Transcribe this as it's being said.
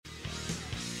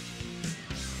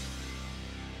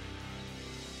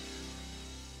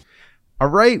All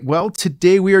right. Well,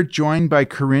 today we are joined by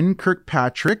Corinne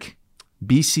Kirkpatrick,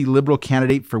 BC Liberal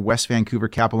candidate for West Vancouver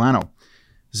Capilano.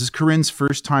 This is Corinne's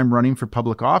first time running for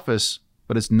public office,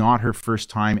 but it's not her first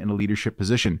time in a leadership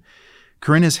position.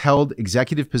 Corinne has held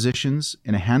executive positions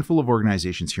in a handful of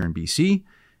organizations here in BC,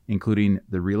 including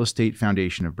the Real Estate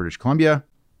Foundation of British Columbia,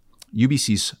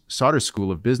 UBC's Sauder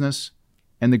School of Business,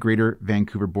 and the Greater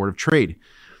Vancouver Board of Trade.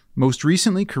 Most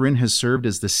recently, Corinne has served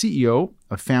as the CEO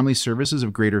of Family Services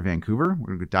of Greater Vancouver.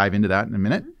 We're going to dive into that in a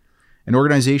minute. An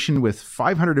organization with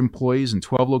 500 employees and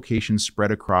 12 locations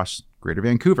spread across Greater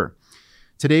Vancouver.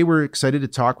 Today, we're excited to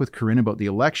talk with Corinne about the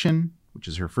election, which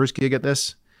is her first gig at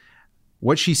this,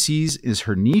 what she sees is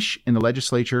her niche in the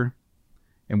legislature,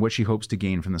 and what she hopes to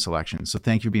gain from this election. So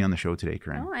thank you for being on the show today,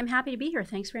 Corinne. Oh, I'm happy to be here.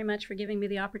 Thanks very much for giving me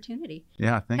the opportunity.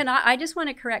 Yeah, thank you. And I just want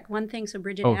to correct one thing so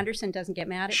Bridget Anderson doesn't get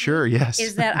mad at me. Sure, yes.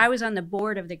 Is that I was on the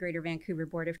board of the Greater Vancouver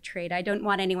Board of Trade. I don't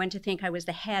want anyone to think I was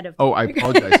the head of... Oh, I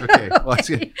apologize. Okay. Well, that's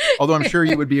good. Although I'm sure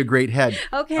you would be a great head.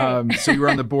 Okay. So you were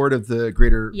on the board of the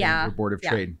Greater Vancouver Board of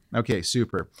Trade. Okay,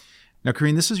 super. Now,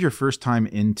 Corinne, this is your first time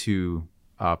into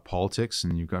politics,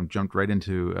 and you've jumped right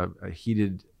into a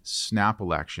heated snap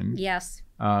election. Yes.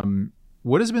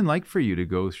 What has it been like for you to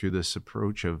go through this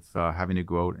approach of having to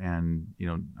go out and,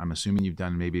 I'm assuming you've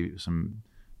done maybe some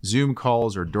Zoom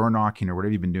calls or door knocking or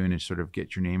whatever you've been doing to sort of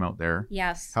get your name out there?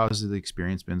 Yes. How has the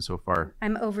experience been so far?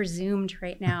 I'm over Zoomed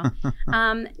right now.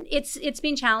 It's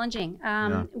been challenging.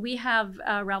 We have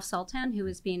Ralph Sultan, who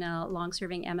has been a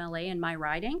long-serving MLA in my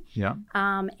riding. Yeah.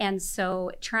 And so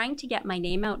trying to get my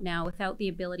name out now without the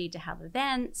ability to have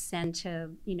events and to,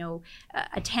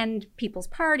 attend people's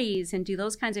parties and do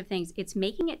those kinds of things, it's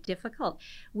making it difficult.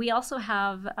 We also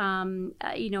have,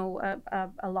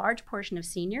 a large portion of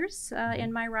seniors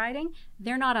in my riding.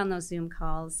 They're not on those Zoom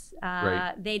calls.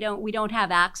 Right. We don't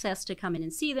have access to come in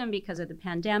and see them because of the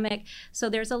pandemic. So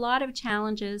there's a lot of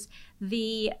challenges.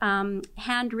 The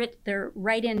the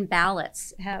write-in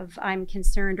ballots I'm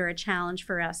concerned, are a challenge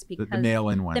for us because the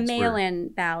mail-in ones. The mail-in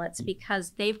ballots,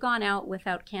 because they've gone out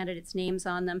without candidates' names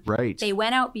on them. Right. They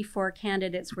went out before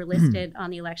candidates were listed on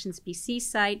the Elections BC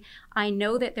site. I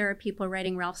know that there are people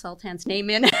writing Ralph Sultan's name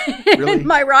in, Really? in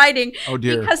my riding. Oh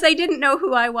dear. Because they didn't know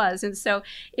who I was. And so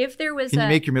if there was Can you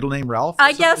make your middle name Ralph?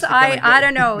 I guess I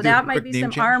don't know. That might be some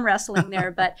change? arm wrestling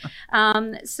there. But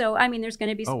so, there's going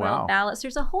to be spoiled ballots.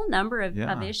 There's a whole number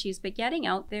of issues, but getting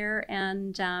out there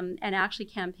and actually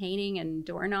campaigning and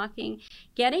door knocking,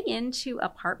 getting into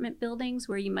apartment buildings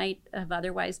where you might have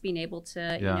otherwise been able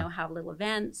to, have little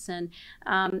events, and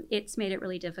it's made it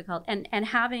really difficult. And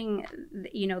having,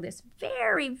 this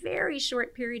very, very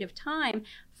short period of time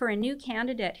for a new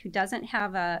candidate who doesn't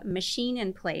have a machine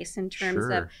in place in terms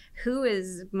of who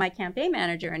is my campaign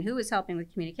manager and who is helping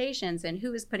with communications and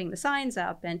who is putting the signs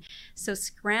up. And so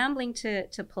scrambling to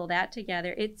pull that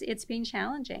together, it's been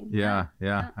challenging. Yeah,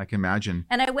 I can imagine.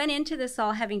 And I went into this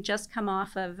all having just come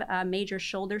off of major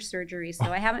shoulder surgery, so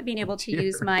I haven't been able to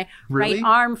use my right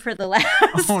arm for the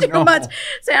last 2 months.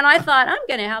 So, and I thought, I'm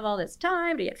going to have all this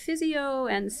time to get physio.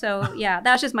 And so,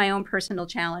 that's just my own personal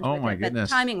challenge. Oh my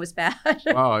goodness. But the timing was bad.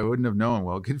 Wow, I wouldn't have known.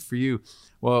 Well, good for you.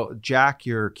 Well, Jack,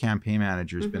 your campaign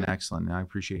manager, has been excellent, and I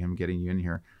appreciate him getting you in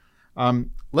here.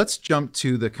 Let's jump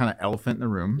to the kind of elephant in the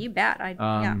room. You bet.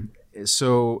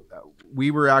 So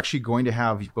we were actually going to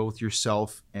have both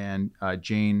yourself and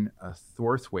Jane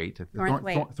Thornthwaite,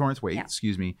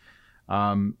 excuse me,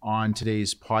 on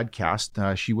today's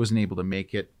podcast. She wasn't able to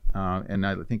make it, and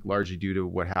I think largely due to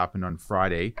what happened on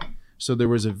Friday. So there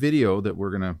was a video that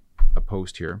we're going to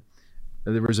post here.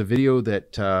 There was a video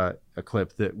that a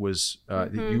clip that was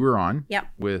that you were on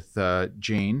with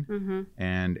Jane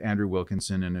and Andrew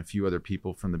Wilkinson and a few other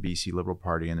people from the BC Liberal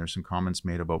Party, and there's some comments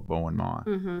made about Beau and Ma.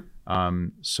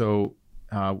 So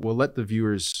we'll let the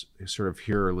viewers sort of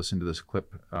hear or listen to this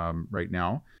clip right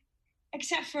now.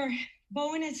 Except for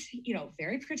Bowen is,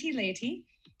 very pretty lady,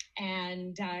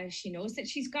 and she knows that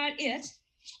she's got it,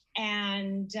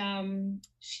 and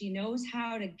she knows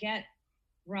how to get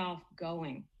Ralph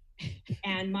going.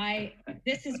 And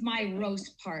this is my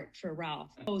roast part for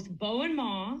Ralph. Both Beau and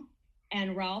Ma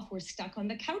and Ralph were stuck on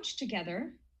the couch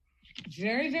together,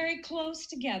 very, very close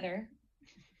together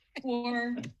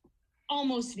for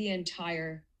almost the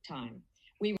entire time.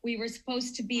 We were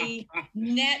supposed to be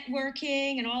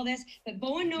networking and all this, but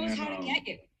Bowen knows how to get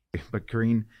you. But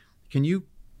Corinne, can you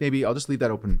maybe I'll just leave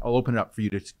that open. I'll open it up for you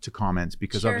to comment,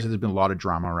 because obviously there's been a lot of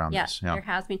drama around this. Yeah, there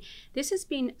has been. This has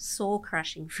been soul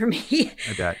crushing for me.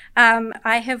 I bet.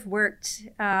 I have worked,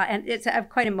 and it's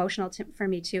quite emotional for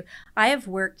me too. I have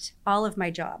worked, all of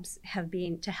my jobs have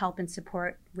been to help and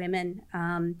support women,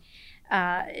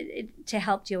 to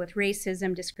help deal with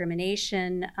racism,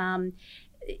 discrimination.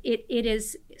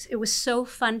 It was so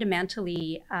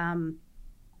fundamentally.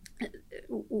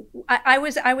 I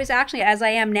was actually, as I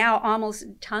am now, almost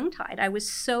tongue-tied. I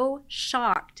was so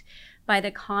shocked by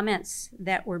the comments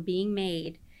that were being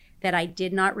made that I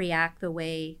did not react the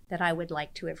way that I would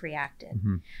like to have reacted.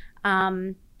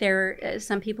 Some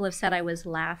people have said I was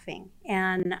laughing,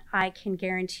 and I can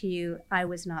guarantee you I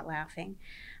was not laughing.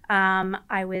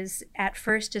 I was at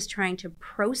first just trying to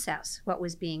process what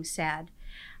was being said.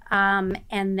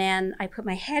 And then I put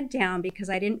my head down because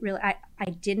I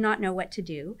did not know what to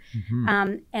do.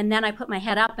 And then I put my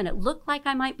head up and it looked like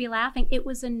I might be laughing. It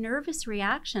was a nervous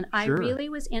reaction. Sure. I really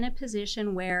was in a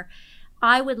position where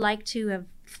I would like to have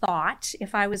thought,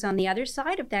 if I was on the other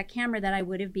side of that camera, that I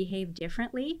would have behaved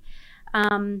differently.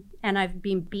 And I've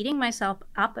been beating myself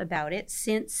up about it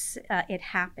since it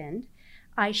happened.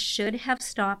 I should have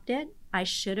stopped it. I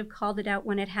should have called it out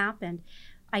when it happened.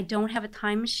 I don't have a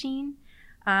time machine.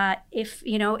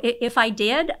 If I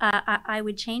did, I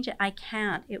would change it. I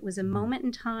can't. It was a moment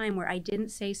in time where I didn't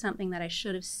say something that I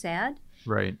should have said.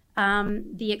 Right.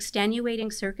 The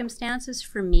extenuating circumstances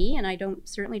for me, and I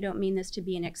certainly don't mean this to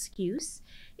be an excuse,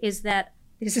 is that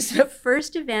this is the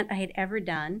first event I had ever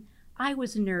done. I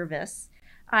was nervous.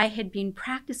 I had been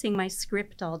practicing my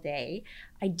script all day.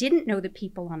 I didn't know the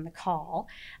people on the call.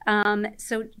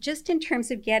 So just in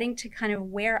terms of getting to kind of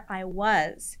where I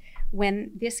was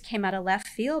when this came out of left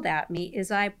field at me,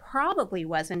 is I probably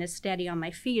wasn't as steady on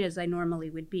my feet as I normally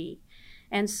would be.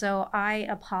 And so I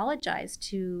apologize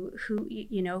to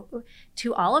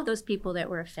to all of those people that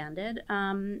were offended.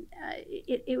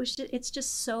 It's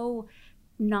just so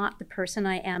not the person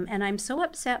I am. And I'm so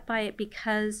upset by it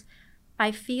because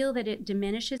I feel that it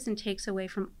diminishes and takes away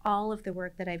from all of the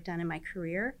work that I've done in my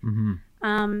career.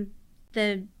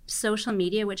 The social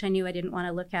media, which I knew I didn't want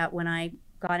to look at when I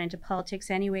got into politics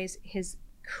anyways, is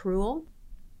cruel.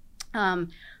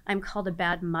 I'm called a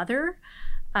bad mother,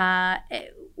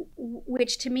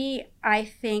 which to me, I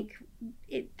think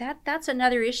that's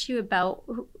another issue about,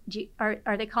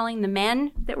 are they calling the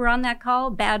men that were on that call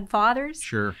bad fathers?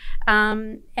 Sure.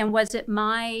 And was it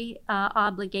my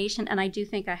obligation, and I do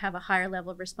think I have a higher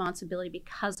level of responsibility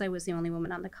because I was the only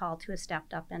woman on the call, to have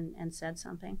stepped up and said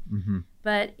something.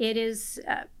 But it is,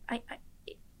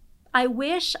 I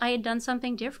wish I had done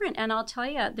something different. And I'll tell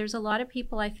you, there's a lot of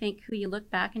people, I think, who you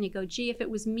look back and you go, gee, if it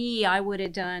was me, I would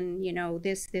have done,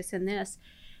 this, and this.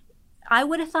 I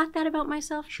would have thought that about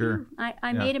myself too.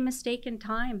 I made a mistake in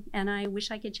time, and I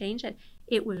wish I could change it.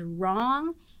 It was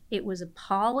wrong. It was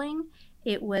appalling.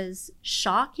 It was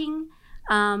shocking.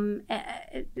 And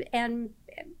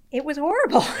it was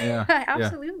horrible.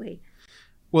 Absolutely.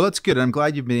 Well, that's good. I'm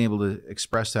glad you've been able to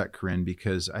express that, Corinne,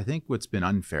 because I think what's been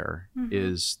unfair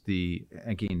is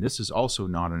again, this is also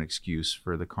not an excuse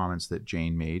for the comments that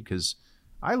Jane made, because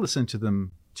I listened to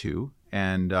them too.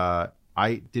 And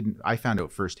I found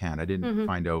out firsthand. I didn't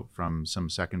find out from some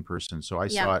second person. So I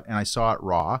saw it, and I saw it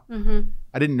raw.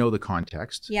 I didn't know the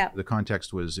context. The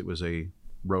context was, it was a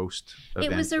roast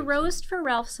event. It was a roast for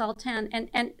Ralph Sultan,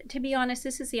 and to be honest,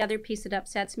 this is the other piece that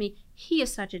upsets me. He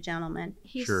is such a gentleman.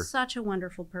 He's such a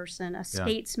wonderful person, a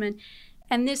statesman,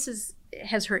 and this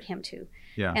has hurt him too.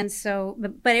 And so,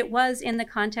 but it was in the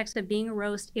context of being a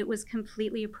roast. It was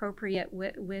completely appropriate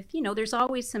with there's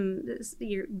always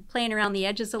you're playing around the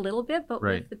edges a little bit, but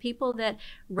with the people that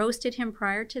roasted him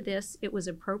prior to this, it was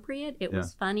appropriate. It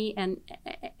was funny, and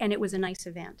it was a nice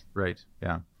event. Right.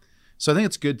 Yeah. So I think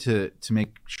it's good to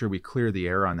make sure we clear the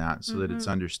air on that so that it's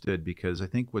understood, because I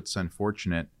think what's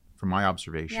unfortunate from my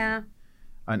observation,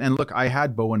 and look, I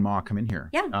had Bowen Ma come in here.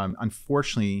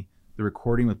 Unfortunately, the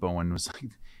recording with Bowen was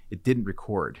like, it didn't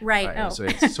record. So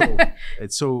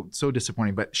it's so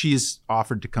disappointing, but she's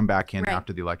offered to come back in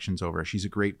after the election's over. She's a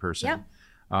great person.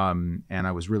 And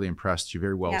I was really impressed. She's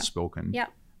very well spoken.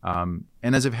 And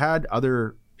as I've had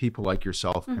other people like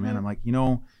yourself come in, I'm like,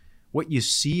 what you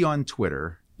see on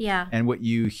Twitter and what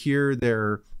you hear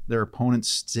their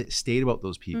opponents state about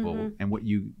those people and what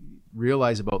you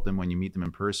realize about them when you meet them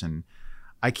in person,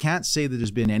 I can't say that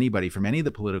there's been anybody from any of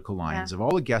the political lines of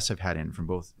all the guests I've had in from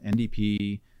both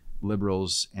NDP,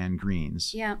 Liberals, and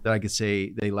Greens that I could say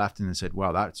they left and they said,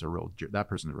 wow, that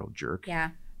person's a real jerk.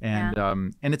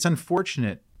 And it's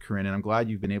unfortunate, Corinne, and I'm glad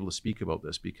you've been able to speak about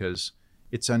this, because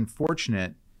it's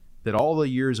unfortunate that all the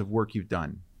years of work you've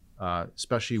done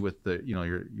especially with the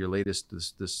your latest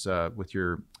this with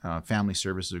your family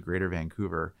services of Greater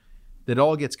Vancouver, that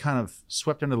all gets kind of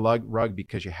swept under the rug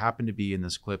because you happen to be in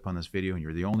this clip on this video and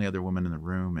you're the only other woman in the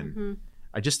room. And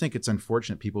I just think it's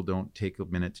unfortunate people don't take a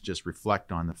minute to just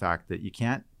reflect on the fact that you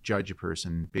can't judge a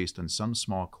person based on some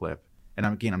small clip. And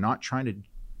I'm not trying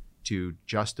to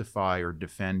justify or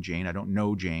defend Jane. I don't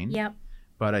know Jane. Yep.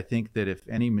 But I think that if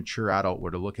any mature adult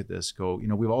were to look at this, go,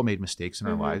 we've all made mistakes in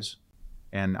our lives.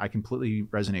 And I completely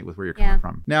resonate with where you're coming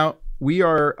from. Now, we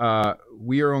are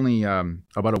only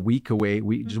about a week away,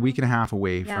 just a week and a half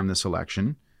away from this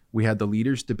election. We had the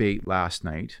leaders' debate last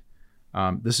night.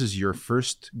 This is your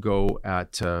first go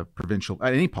at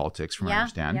any politics, from what I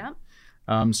understand.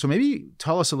 Yeah. So maybe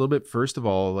tell us a little bit, first of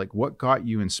all, like what got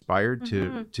you inspired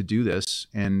to do this,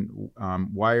 and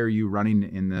why are you running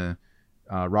in the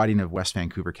riding of West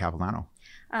Vancouver Capilano?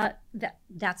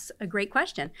 That's a great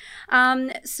question.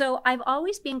 So I've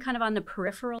always been kind of on the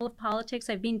peripheral of politics.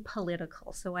 I've been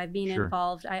political. So I've been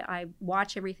involved. I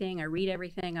watch everything. I read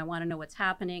everything. I want to know what's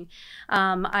happening.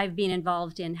 I've been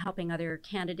involved in helping other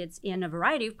candidates in a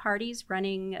variety of parties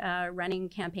running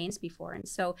campaigns before. And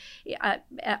so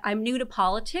I'm new to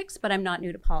politics, but I'm not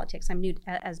new to politics. I'm new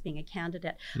as being a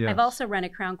candidate. Yes. I've also run a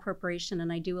Crown Corporation,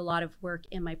 and I do a lot of work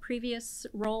in my previous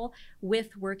role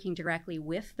with working directly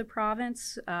with the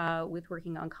province, with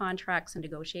working on contracts and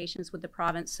negotiations with the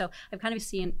province. So I've kind of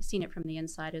seen it from the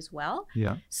inside as well.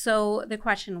 Yeah. So the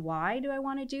question, why do I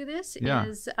want to do this,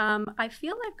 is I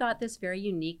feel I've got this very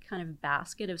unique kind of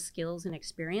basket of skills and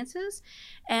experiences.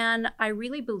 And I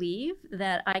really believe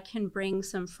that I can bring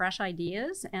some fresh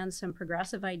ideas and some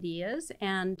progressive ideas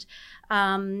and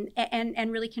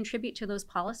really contribute to those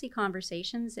policy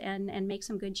conversations and make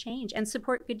some good change and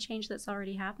support good change that's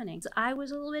already happening. So I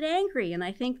was a little bit angry, and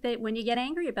I think that when you get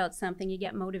angry about something, you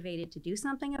get motivated to do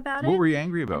something about it. What were you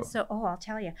angry about? So, I'll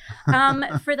tell you.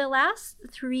 For the last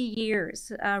 3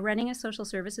 years, running a social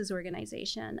services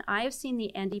organization, I have seen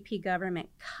the NDP government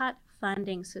cut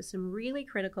funding to some really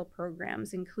critical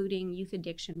programs, including youth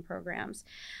addiction programs,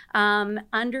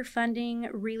 underfunding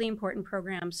really important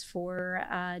programs for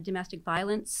domestic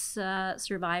violence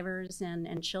survivors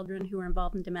and children who are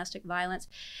involved in domestic violence.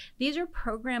 These are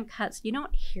program cuts. You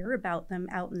don't hear about them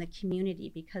out in the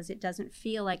community because it doesn't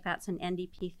feel like that's an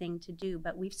NDP thing to do,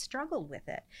 but we've struggled with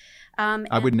it.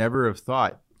 I would never have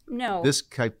thought this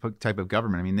type of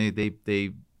government. I mean,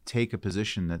 they take a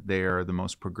position that they are the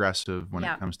most progressive when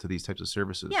it comes to these types of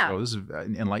services. Yeah. So this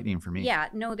is enlightening for me. Yeah,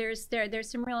 no, there's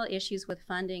some real issues with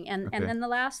funding. And then the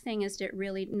last thing is that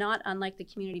really, not unlike the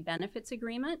community benefits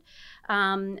agreement,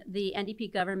 the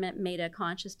NDP government made a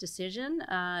conscious decision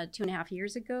 2.5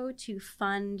 years ago to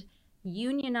fund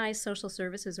unionized social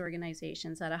services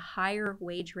organizations at a higher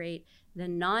wage rate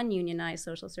than non-unionized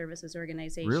social services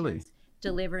organizations. Really?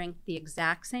 Delivering the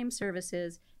exact same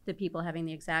services, the people having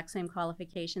the exact same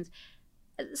qualifications.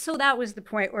 So that was the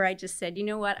point where I just said, you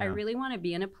know what, I really want to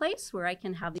be in a place where I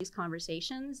can have these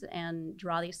conversations and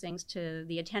draw these things to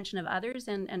the attention of others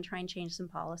and try and change some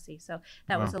policy. So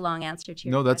that was a long answer to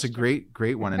your question. That's a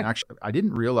great one. And actually, I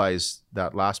didn't realize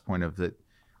that last point of that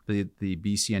the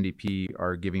BC NDP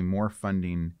are giving more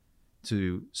funding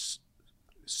to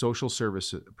social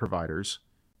service providers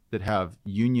that have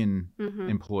union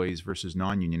employees versus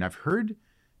non-union. I've heard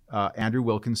Andrew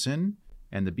Wilkinson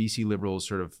and the BC Liberals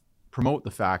sort of promote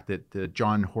the fact that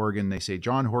John Horgan, they say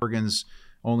John Horgan's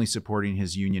only supporting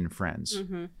his union friends.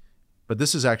 But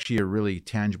this is actually a really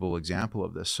tangible example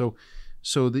of this.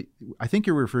 So I think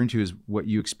you're referring to is what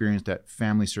you experienced at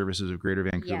Family Services of Greater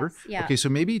Vancouver. Yes, yeah. Okay, so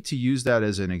maybe to use that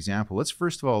as an example, let's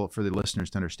first of all, for the listeners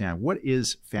to understand, what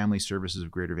is Family Services of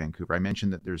Greater Vancouver? I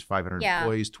mentioned that there's 500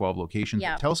 employees, 12 locations.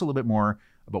 Yeah. Tell us a little bit more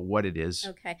about what it is.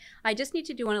 Okay. I just need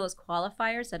to do one of those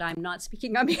qualifiers that I'm not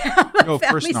speaking on behalf of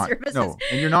Family Services. No,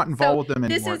 and you're not involved with them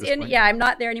anymore. I'm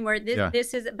not there anymore.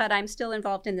 This is, but I'm still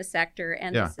involved in the sector,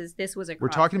 and this was across We're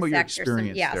talking about your sector,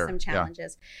 experience there. Some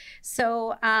challenges.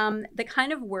 So the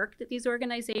kind of work that these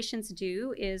organizations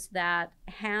do is that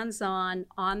hands-on,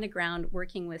 on the ground,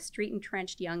 working with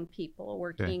street-entrenched young people,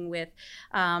 working with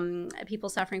people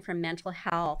suffering from mental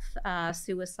health,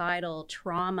 suicidal,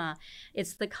 trauma.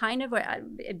 It's the kind of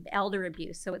elder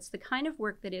abuse. So it's the kind of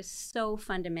work that is so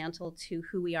fundamental to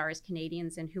who we are as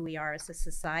Canadians and who we are as a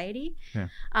society. Yeah.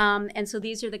 And so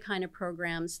these are the kind of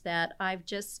programs that I've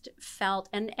just felt,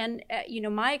 and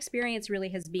my experience really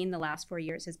has been the last 4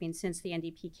 years, has been since the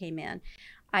NDP came in.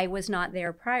 I was not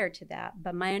there prior to that,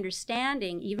 but my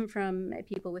understanding, even from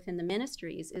people within the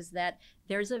ministries, is that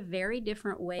there's a very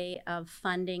different way of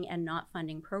funding and not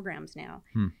funding programs now.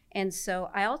 And so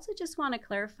I also just want to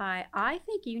clarify, I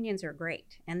think unions are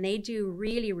great, and they do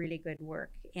really, really good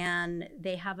work and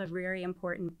they have a very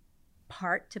important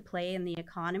part to play in the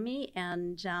economy,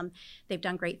 and they've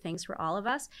done great things for all of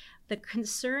us. The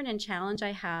concern and challenge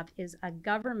I have is a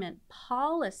government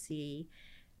policy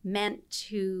meant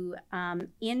to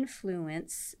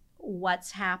influence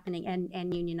what's happening and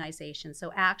unionization.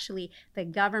 So actually the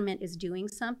government is doing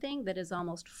something that is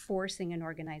almost forcing an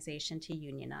organization to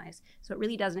unionize. So it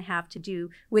really doesn't have to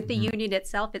do with the union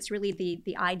itself. It's really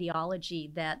the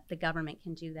ideology that the government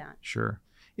can do that. Sure.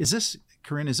 Is this,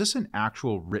 Corinne, is this an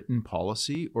actual written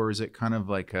policy, or is it kind of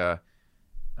like a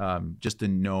just a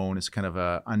known, it's kind of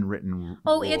a unwritten rule?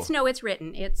 It's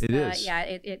written. It's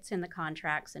in the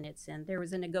contracts, and there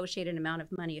was a negotiated amount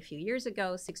of money a few years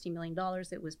ago, $60 million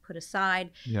that was put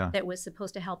aside that was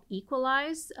supposed to help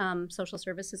equalize social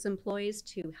services employees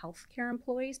to healthcare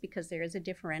employees, because there is a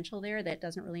differential there that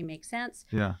doesn't really make sense.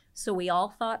 Yeah. So we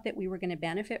all thought that we were going to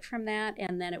benefit from that,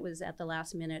 and then it was at the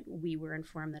last minute we were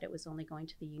informed that it was only going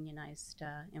to the unionized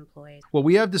employees. Well,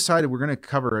 we have decided we're going to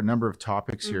cover a number of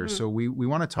topics here. So we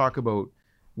want to talk about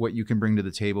what you can bring to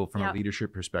the table from a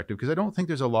leadership perspective, because I don't think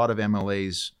there's a lot of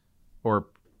MLAs or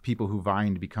people who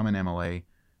vying to become an MLA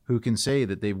who can say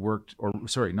that they've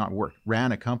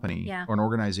ran a company or an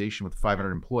organization with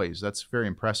 500 employees. That's very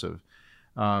impressive.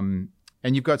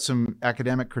 And you've got some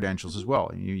academic credentials as well.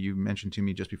 You mentioned to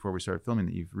me just before we started filming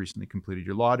that you've recently completed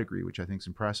your law degree, which I think is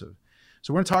impressive.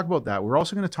 So we're going to talk about that. We're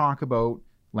also going to talk about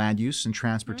land use and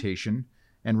transportation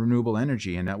and renewable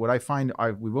energy. And what I find,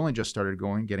 we've only just started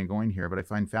getting going here, but I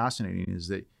find fascinating is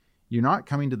that you're not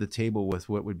coming to the table with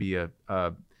what would be a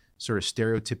sort of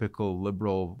stereotypical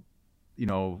liberal,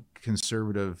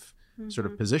 conservative sort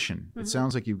of position. It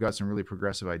sounds like you've got some really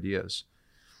progressive ideas.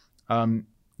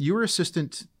 You were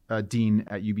assistant dean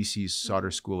at UBC's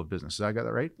Sauder School of Business. Did I got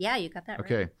that right? Yeah, you got that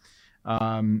right.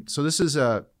 Okay. So this is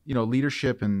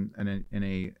leadership in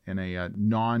a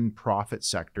non-profit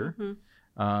sector.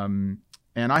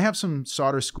 And I have some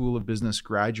Sauder School of Business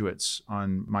graduates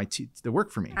on my that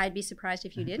work for me. I'd be surprised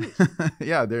if you didn't.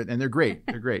 Yeah, they're great.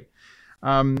 They're great.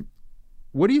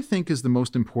 What do you think is the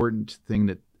most important thing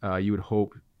that you would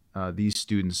hope these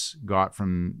students got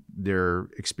from their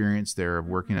experience there of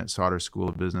working at Sauder School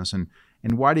of Business, and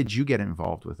why did you get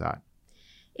involved with that?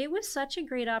 It was such a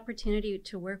great opportunity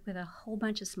to work with a whole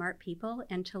bunch of smart people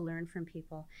and to learn from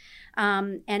people.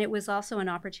 And it was also an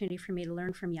opportunity for me to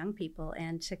learn from young people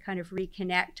and to kind of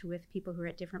reconnect with people who are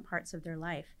at different parts of their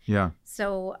life. Yeah.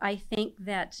 So I think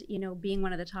that, being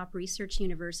one of the top research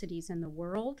universities in the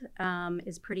world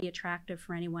is pretty attractive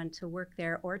for anyone to work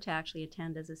there or to actually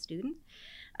attend as a student.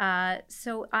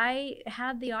 So I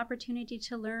had the opportunity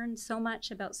to learn so much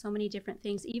about so many different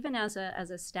things, even as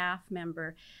a staff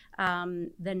member.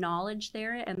 The knowledge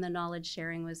there and the knowledge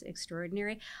sharing was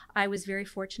extraordinary. I was very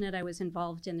fortunate. I was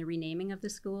involved in the renaming of the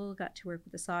school, got to work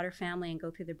with the Sauder family and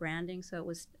go through the branding. So it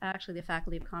was actually the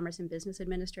Faculty of Commerce and Business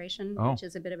Administration, which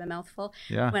is a bit of a mouthful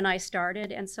when I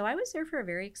started. And so I was there for a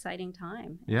very exciting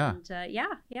time. Yeah. And,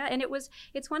 and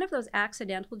it's one of those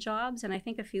accidental jobs. And I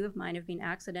think a few of mine have been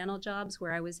accidental jobs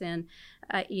where I was in,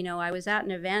 I was at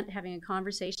an event having a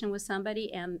conversation with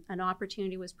somebody and an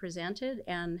opportunity was presented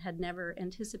and had never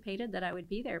anticipated that I would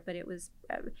be there. But it was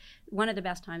one of the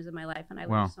best times of my life, and I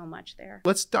learned so much there.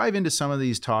 Let's dive into some of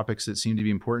these topics that seem to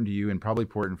be important to you and probably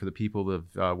important for the people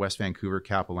of West Vancouver,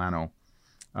 Capilano.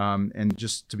 And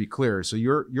just to be clear, so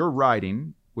your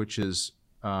riding, which is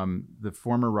the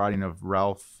former riding of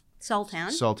Ralph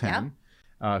Sultan,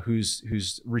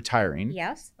 who's retiring,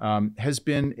 has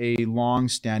been a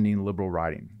long-standing Liberal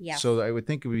riding. Yes. So I would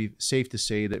think it would be safe to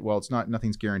say that while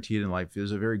nothing's guaranteed in life,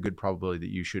 there's a very good probability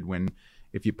that you should win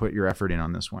if you put your effort in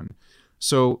on this one.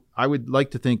 So I would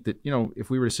like to think that, if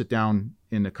we were to sit down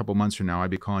in a couple months from now, I'd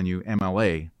be calling you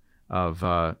MLA of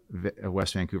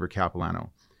West Vancouver,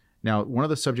 Capilano. Now, one of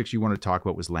the subjects you wanted to talk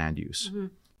about was land use.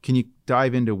 Can you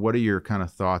dive into what are your kind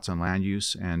of thoughts on land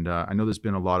use? And I know there's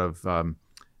been a lot of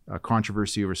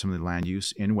controversy over some of the land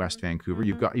use in West Vancouver.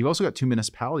 You've also got 2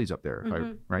 municipalities up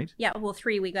there, right? Yeah, well,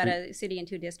 3. We got a city and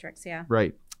 2 districts. Yeah.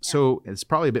 Right. So it's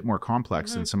probably a bit more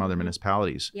complex than some other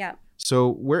municipalities. Yeah.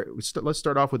 So let's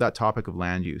start off with that topic of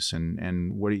land use,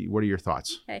 and what are your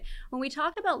thoughts? Okay, when we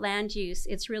talk about land use,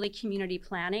 it's really community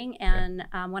planning. And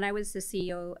when I was the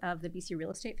CEO of the BC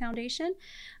Real Estate Foundation,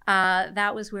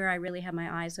 that was where I really had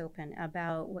my eyes open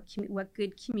about what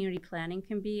good community planning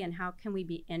can be, and how can we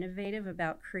be innovative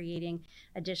about creating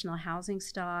additional housing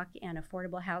stock and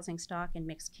affordable housing stock in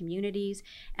mixed communities.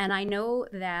 And I know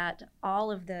that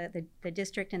all of the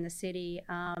district and the city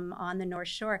on the North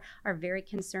Shore are very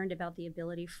concerned about the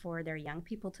ability for their young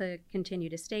people to continue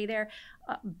to stay there.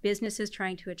 businesses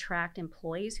trying to attract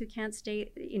employees who can't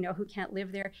stay, who can't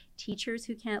live there, teachers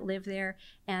who can't live there,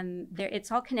 and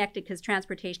it's all connected because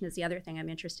transportation is the other thing I'm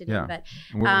interested in. But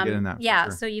we're gonna get in that. Yeah,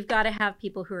 sure. So you've got to have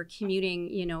people who are commuting,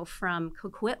 from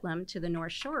Coquitlam to the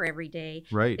North Shore every day.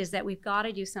 Right. Is that we've got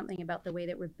to do something about the way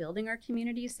that we're building our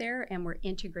communities there, and we're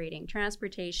integrating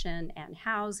transportation and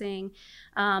housing,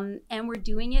 and we're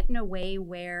doing it in a way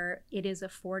where it is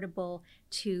affordable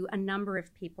to a number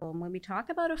of people. And when we talk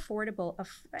about affordable,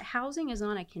 housing is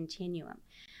on a continuum.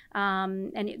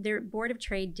 And their Board of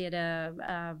Trade did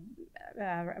a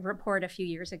report a few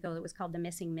years ago that was called The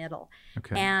Missing Middle.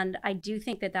 Okay. And I do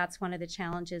think that that's one of the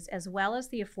challenges, as well as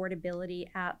the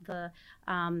affordability at the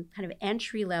kind of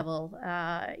entry level,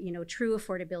 true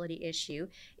affordability issue,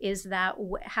 is that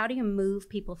how do you move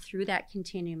people through that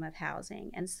continuum of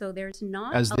housing? And so there's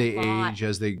not as they lot, age,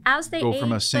 as they go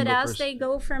from a single but as they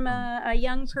go from a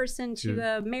young person to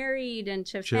a married and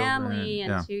to family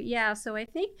and so I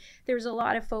think there's a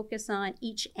lot of focus on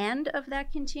each end of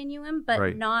that continuum,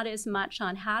 but not as much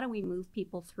on how do we move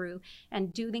people through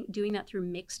and doing that through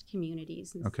mixed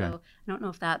communities. And so I don't know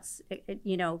if that's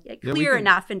clear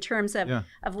enough in terms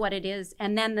of what it is.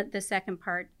 And then the second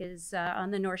part is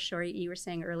on the North Shore. You were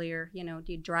saying earlier,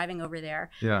 driving over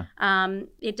there. Yeah.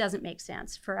 It doesn't make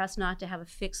sense for us not to have a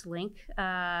fixed link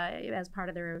as part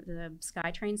of the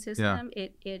SkyTrain system.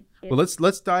 Yeah. Well,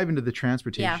 let's dive into the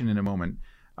transportation in a moment.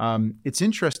 It's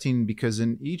interesting because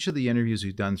in each of the interviews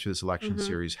we've done through this election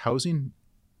series, housing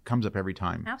comes up every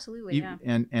time. Absolutely,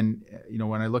 And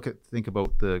when I think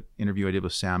about the interview I did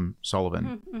with Sam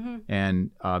Sullivan,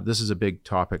 and this is a big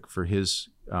topic for his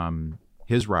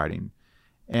riding,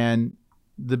 and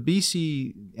the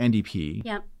BC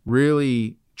NDP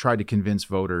really tried to convince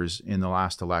voters in the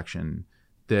last election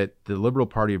that the Liberal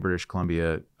Party of British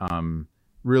Columbia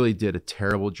really did a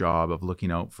terrible job of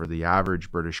looking out for the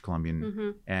average British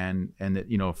Columbian, and that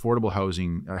affordable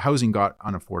housing got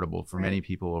unaffordable for many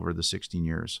people over the 16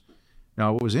 years.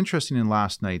 Now, what was interesting in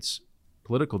last night's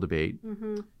political debate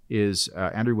is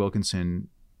Andrew Wilkinson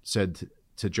said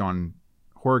to John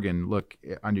Horgan, "Look,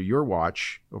 under your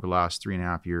watch over the last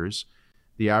 3.5 years,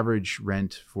 the average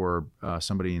rent for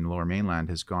somebody in the Lower Mainland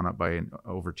has gone up by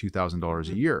over $2,000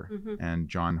 a year." And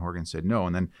John Horgan said no.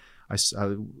 And then I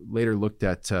later looked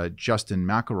at Justin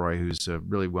McElroy, who's a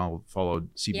really well-followed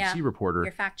CBC reporter.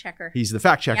 Your fact checker. He's the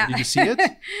fact checker. Yeah. Did you see it?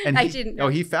 And I didn't know. Oh,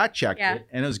 he fact checked it,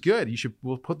 and it was good.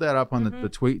 We'll put that up on the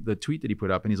tweet that he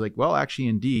put up. And he's like, well, actually,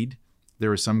 indeed, there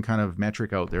was some kind of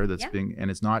metric out there that's being,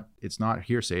 and it's not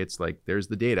hearsay. It's like there's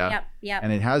the data,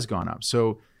 and it has gone up.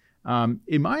 So,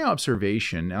 in my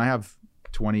observation, and I have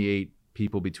 28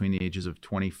 people between the ages of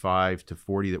 25 to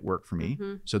 40 that work for me.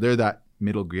 So they're that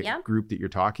middle group that you're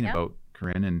talking about,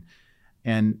 Corinne,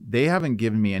 and they haven't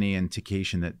given me any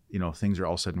indication that things are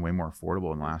all of a sudden way more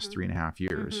affordable in the last 3.5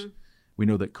 years. We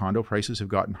know that condo prices have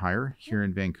gotten higher here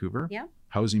in Vancouver.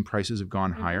 Housing prices have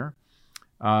gone higher.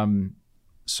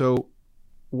 So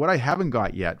what I haven't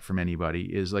got yet from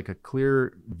anybody is like a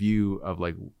clear view of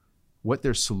like what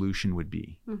their solution would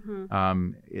be.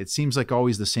 It seems like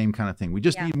always the same kind of thing. We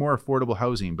just need more affordable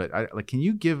housing, but can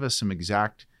you give us some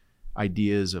exact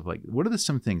ideas of like, what are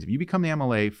some things, if you become the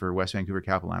MLA for West Vancouver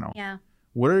Capilano,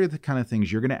 what are the kind of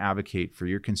things you're going to advocate for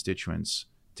your constituents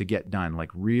to get done, like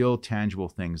real tangible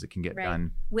things that can get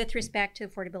done with respect to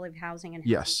affordability of housing and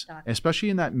housing stock, especially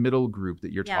in that middle group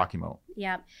that you're talking about?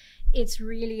 It's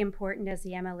really important as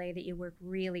the MLA that you work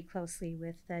really closely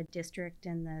with the district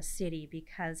and the city,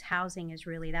 because housing is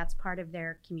really, that's part of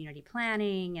their community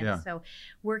planning. And so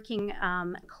working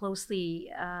closely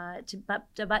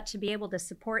to be able to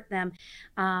support them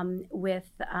with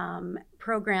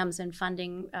programs and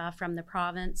funding from the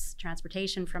province,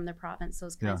 transportation from the province,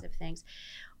 those kinds of things.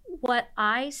 What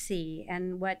I see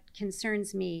and what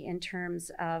concerns me in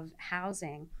terms of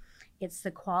housing, it's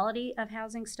the quality of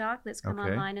housing stock that's come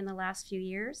online in the last few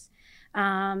years.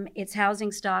 It's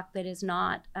housing stock that is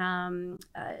not, some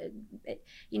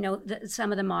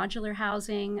of the modular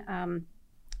housing.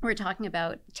 We're talking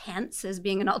about tents as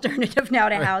being an alternative now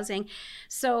to housing.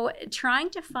 So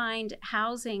trying to find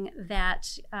housing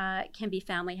that can be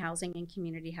family housing and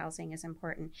community housing is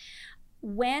important.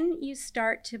 When you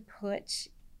start to put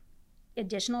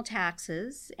additional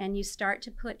taxes and you start to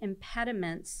put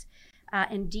impediments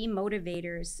and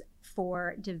demotivators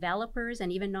for developers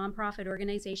and even nonprofit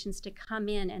organizations to come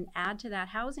in and add to that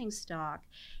housing stock,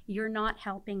 you're not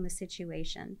helping the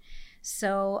situation.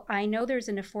 So I know there's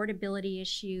an affordability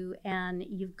issue, and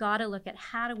you've got to look at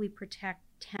how do we protect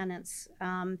tenants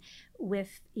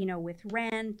with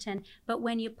rent, but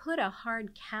when you put a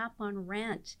hard cap on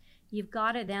rent, you've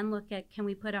got to then look at, can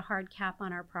we put a hard cap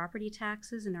on our property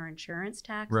taxes and our insurance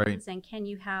taxes? Right. And can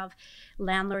you have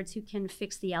landlords who can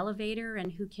fix the elevator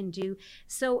and who can do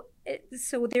so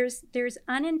there's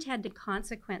unintended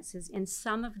consequences in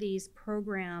some of these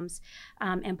programs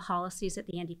and policies that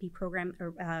the NDP program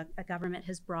or a government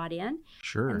has brought in.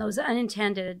 Sure. And those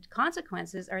unintended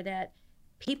consequences are that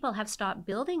people have stopped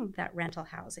building that rental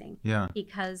housing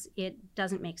because it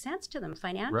doesn't make sense to them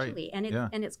financially, right.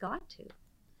 and it's got to.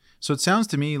 So it sounds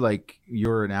to me like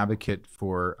you're an advocate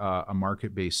for a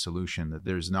market-based solution, that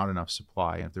there's not enough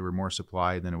supply. If there were more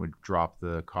supply, then it would drop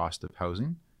the cost of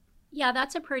housing. Yeah,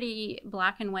 that's a pretty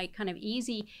black and white kind of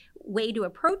easy way to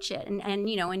approach it. And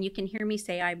you know, and you can hear me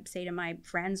say, I say to my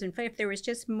friends, and if there was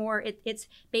just more, it's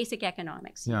basic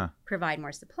economics. Yeah. Provide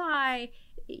more supply,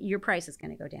 your price is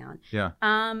going to go down. Yeah.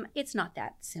 It's not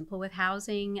that simple with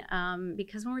housing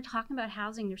because when we're talking about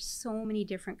housing, there's so many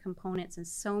different components and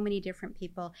so many different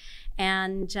people.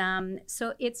 And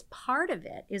so it's part of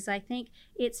it is, I think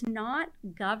it's not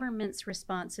government's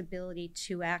responsibility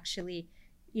to actually,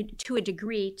 to a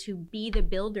degree, to be the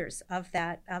builders of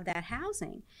that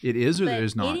housing. It is, or but it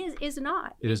is not? It is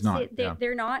not. It is not.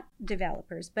 They're not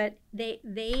developers, but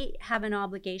they have an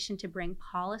obligation to bring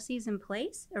policies in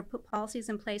place, or put policies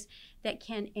in place that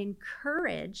can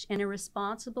encourage in a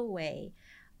responsible way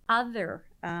other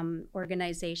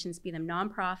organizations, be them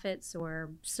nonprofits or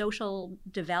social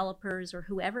developers or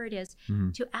whoever it is,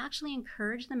 to actually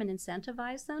encourage them and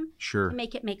incentivize them to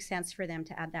make it make sense for them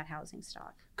to add that housing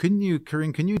stock.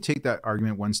 Corinne, can you take that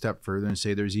argument one step further and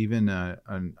say there's even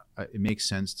it makes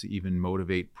sense to even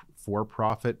motivate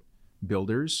for-profit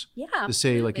builders? Yeah, to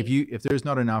say, absolutely. like, if there's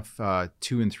not enough 2-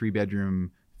 and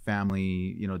 3-bedroom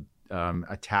family,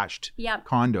 attached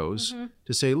condos,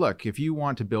 to say, look, if you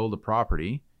want to build a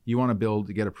property, you want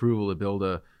to get approval to build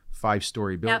a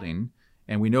 5-story building,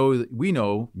 and we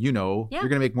know you're going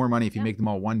to make more money if you make them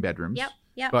all 1-bedrooms.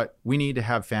 But we need to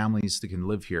have families that can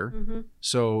live here.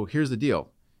 So here's the deal: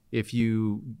 if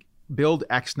you build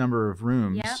X number of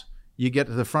rooms, you get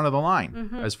to the front of the line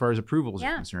as far as approvals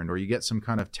are concerned, or you get some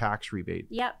kind of tax rebate.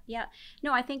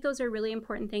 No, I think those are really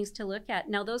important things to look at.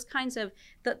 Now, those kinds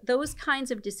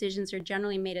of decisions are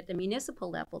generally made at the municipal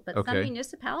level, but some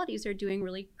municipalities are doing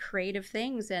really creative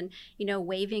things and,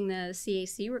 waiving the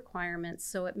CAC requirements,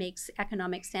 so it makes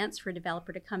economic sense for a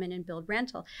developer to come in and build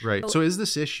rental. Right. So is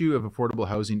this issue of affordable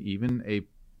housing even a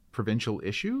provincial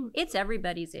issue? It's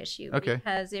everybody's issue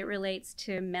because it relates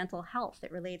to mental health, it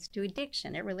relates to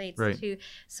addiction, it relates to,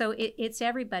 so it's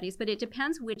everybody's, but it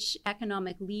depends which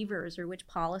economic levers or which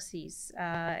policies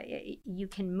you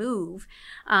can move,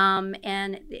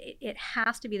 and it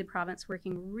has to be the province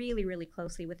working really, really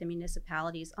closely with the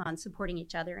municipalities on supporting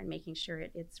each other and making sure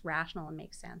it's rational and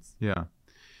makes sense. Yeah.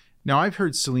 Now, I've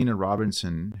heard Selina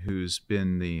Robinson, who's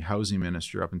been the housing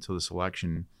minister up until this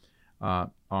election,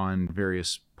 on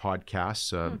various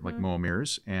podcasts like Mo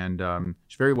Amir's, and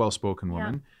she's a very well-spoken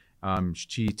woman.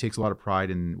 She takes a lot of pride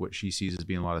in what she sees as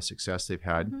being a lot of success they've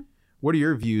had. What are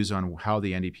your views on how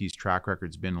the NDP's track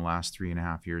record's been the last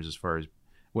 3.5 years, as far as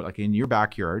what, like in your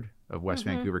backyard of West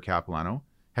Vancouver, Capilano,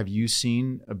 have you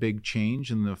seen a big change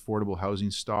in the affordable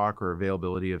housing stock or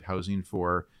availability of housing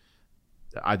for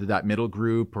either that middle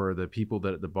group or the people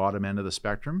that at the bottom end of the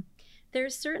spectrum?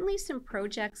 There's certainly some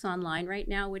projects online right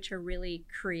now which are really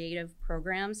creative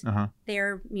programs.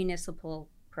 They're municipal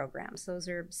programs. Those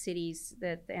are cities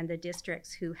and the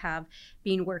districts who have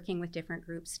been working with different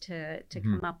groups to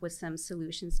come up with some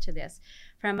solutions to this.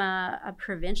 From a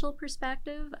provincial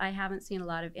perspective, I haven't seen a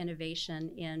lot of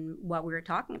innovation in what we were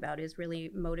talking about, is really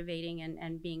motivating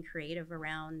and being creative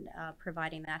around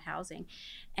providing that housing,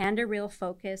 and a real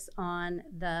focus on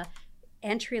the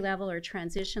entry level or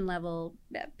transition level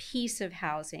piece of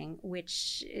housing,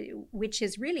 which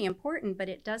is really important, but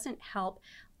it doesn't help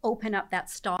open up that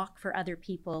stock for other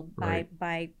people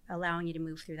by allowing you to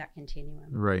move through that continuum.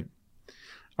 Right.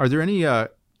 Are there any, to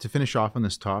finish off on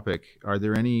this topic, are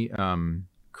there any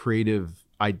creative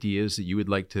ideas that you would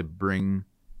like to bring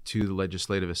to the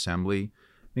Legislative Assembly?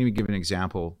 Maybe give an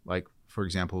example. Like, for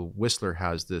example, Whistler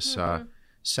has this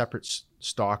separate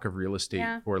stock of real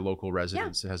estate for local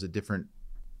residents. It has a different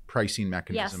pricing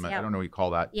mechanism. I don't know what you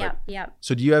call that.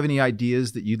 So do you have any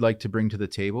ideas that you'd like to bring to the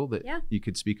table that you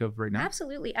could speak of right now?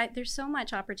 Absolutely. There's so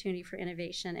much opportunity for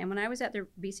innovation. And when I was at the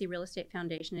BC Real Estate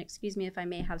Foundation, excuse me if I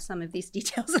may have some of these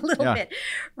details a little bit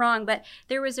wrong, but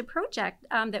there was a project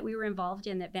that we were involved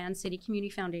in that Van City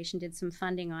Community Foundation did some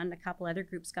funding on. A couple other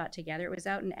groups got together. It was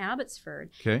out in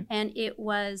Abbotsford. And it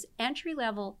was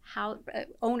entry-level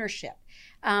ownership.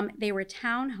 They were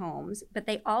townhomes, but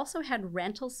they also had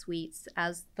rental suites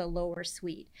as the lower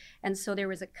suite. And so there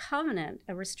was a covenant,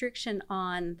 a restriction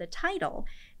on the title,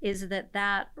 is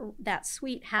that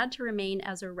suite had to remain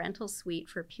as a rental suite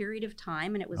for a period of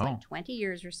time, and it was like 20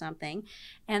 years or something.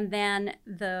 And then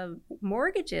the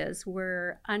mortgages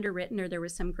were underwritten, or there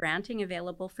was some granting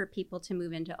available for people to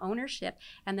move into ownership,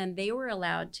 and then they were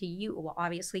allowed to use, well,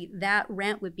 obviously that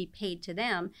rent would be paid to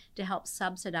them to help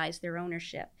subsidize their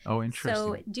ownership. Oh, interesting.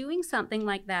 So doing something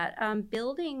like that,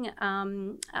 building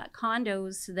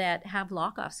condos that have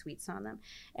lock-off suites on them.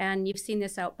 And you've seen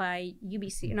this out by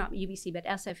UBC, not UBC, but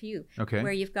SFU,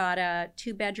 where you've got a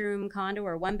 2-bedroom condo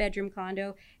or 1-bedroom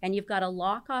condo, and you've got a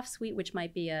lock-off suite, which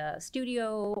might be a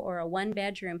studio or a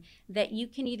 1-bedroom, that you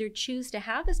can either choose to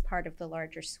have as part of the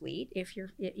larger suite if your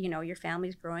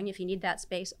family's growing, if you need that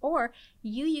space, or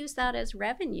you use that as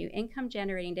revenue, income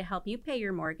generating, to help you pay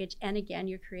your mortgage. And again,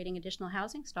 you're creating additional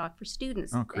housing stock for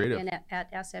students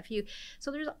at SFU.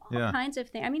 So there's all kinds of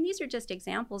things. I mean, these are just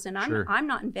examples, and I'm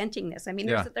not inventing this. I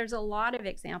mean, there's a lot of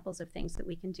examples of things that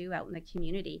we can do out in the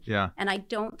community. Yeah. And I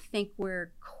don't think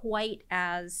we're quite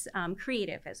as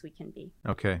creative as we can be.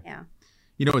 Okay. Yeah.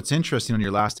 You know, it's interesting on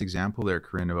your last example there,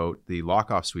 Corinne, about the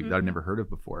lock-off suite that I've never heard of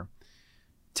before.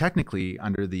 Technically,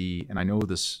 under the, and I know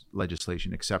this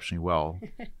legislation exceptionally well,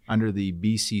 under the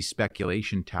BC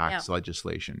speculation tax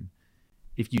legislation,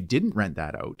 if you didn't rent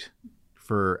that out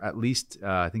for at least,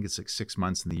 I think it's like 6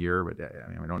 months in the year, but I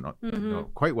mean, I don't know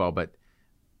quite well, but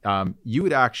you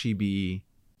would actually be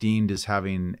deemed as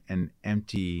having an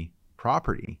empty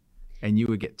property, and you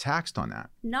would get taxed on that.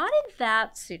 Not in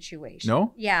that situation.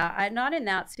 No? Yeah, not in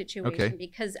that situation,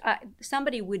 because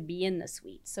somebody would be in the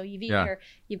suite. So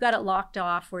you've got it locked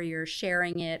off, or you're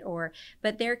sharing it,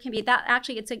 but there can be that.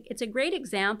 Actually, it's a great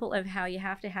example of how you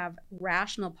have to have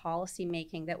rational policy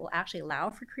making that will actually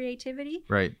allow for creativity.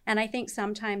 Right. And I think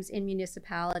sometimes in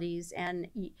municipalities, and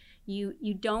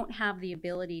you don't have the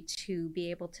ability to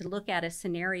be able to look at a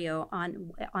scenario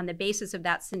on the basis of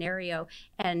that scenario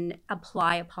and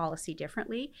apply a policy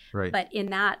differently. Right. But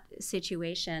in that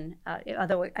situation,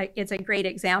 although it's a great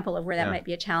example of where that might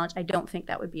be a challenge, I don't think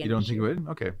that would be an issue. You don't think it would?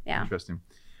 Okay. Yeah. Interesting.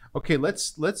 Okay,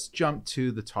 let's jump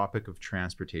to the topic of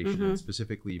transportation. And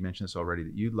specifically, you mentioned this already,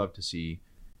 that you'd love to see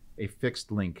a fixed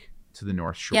link to the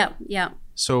North Shore. Yeah.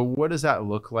 So what does that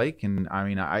look like? And I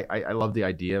mean, I love the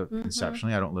idea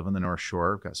conceptually. I don't live on the North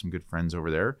Shore. I've got some good friends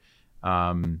over there.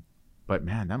 But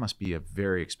man, that must be a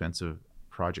very expensive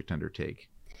project to undertake.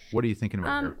 What are you thinking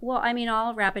about here? Well, I mean,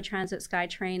 all rapid transit,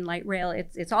 SkyTrain, light rail,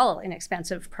 it's all an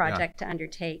expensive project to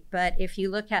undertake. But if you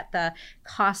look at the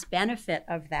cost benefit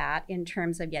of that in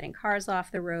terms of getting cars off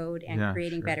the road and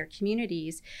creating better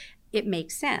communities, it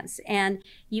makes sense. And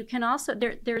you can also,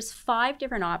 there's 5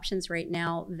 different options right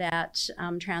now that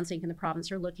TransLink in the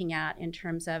province are looking at in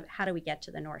terms of how do we get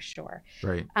to the North Shore.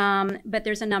 Right. But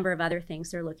there's a number of other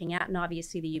things they're looking at, and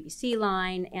obviously the UBC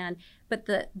line, but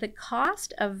the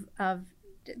cost of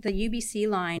the UBC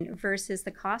line versus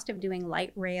the cost of doing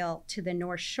light rail to the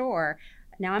North Shore.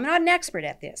 Now, I'm not an expert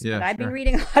at this, but I've been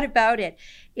reading a lot about it,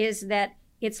 is that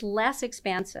it's less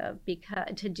expensive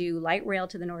to do light rail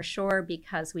to the North Shore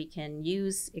because we can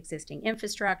use existing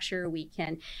infrastructure.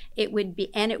 It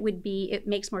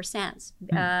makes more sense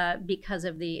because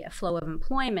of the flow of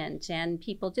employment and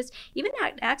people just even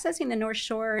accessing the North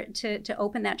Shore to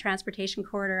open that transportation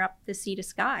corridor up the sea to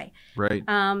sky. Right.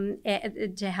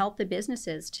 To help the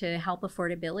businesses, to help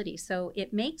affordability. So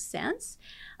it makes sense.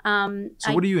 So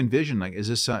what do you envision? Like, is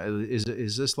this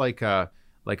like a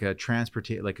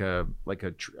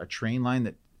train line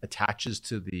that attaches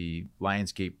to the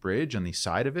Lionsgate Bridge on the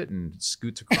side of it and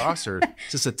scoots across, or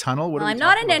is this a tunnel? Well, I'm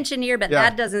not an engineer, but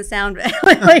that doesn't sound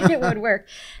like it would work.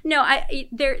 No,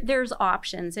 there's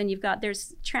options, and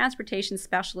there's transportation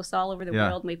specialists all over the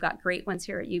world, and we've got great ones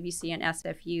here at UBC and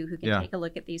SFU who can take a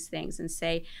look at these things and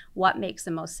say what makes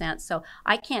the most sense. So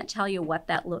I can't tell you what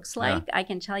that looks like. I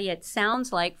can tell you it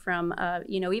sounds like from,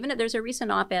 even there's a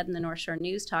recent op-ed in the North Shore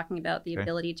News talking about the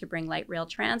ability to bring light rail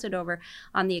transit over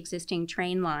on the existing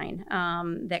train line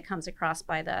that comes across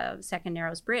by the Second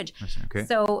Narrows Bridge. Okay.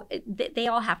 So they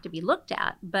all have to be looked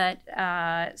at. But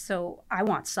so I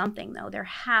want something, though. There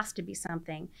has to be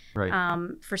something. Right.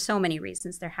 For so many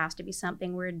reasons, there has to be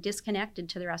something. We're disconnected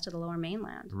to the rest of the Lower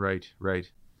Mainland. Right.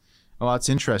 Oh, that's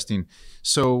interesting.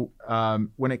 So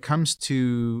when it comes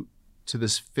to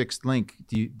this fixed link,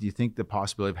 do you think the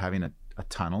possibility of having a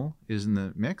tunnel is in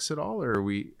the mix at all, or are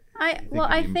we?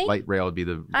 I think light rail would be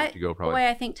the way to go, probably. Boy,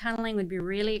 I think tunneling would be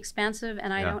really expensive,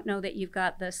 and I don't know that you've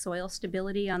got the soil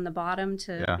stability on the bottom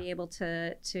to be able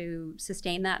to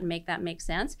sustain that and make that make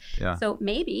sense. Yeah. So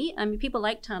maybe, I mean, people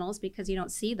like tunnels because you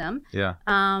don't see them. Yeah.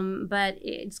 But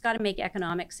it's got to make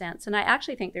economic sense, and I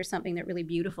actually think there's something that really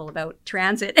beautiful about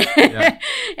transit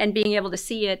and being able to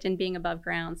see it and being above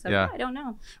ground. So I don't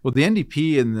know. Well, the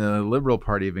NDP and the Liberal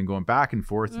Party have been going back and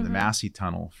forth in the Massey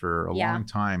Tunnel for a long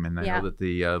time, and I know that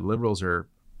the Liberals are,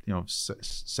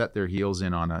 set their heels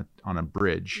in on a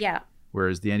bridge. Yeah.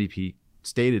 Whereas the NDP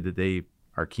stated that they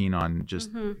are keen on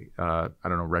just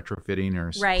retrofitting or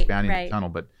expanding the tunnel,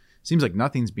 but it seems like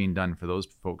nothing's being done for those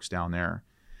folks down there.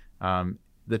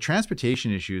 The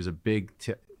transportation issue is a big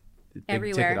ticket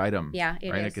item. Yeah,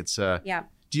 it right? is. Like it's are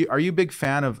you a big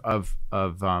fan of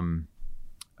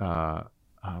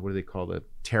what do they call the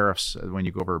tariffs when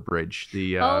you go over a bridge?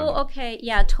 The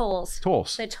tolls.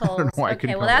 Tolls. The tolls. I don't know why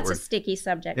okay, well, that's a sticky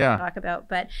subject to talk about,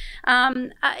 but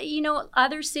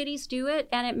other cities do it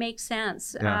and it makes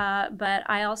sense. But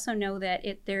I also know that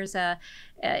it's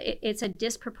a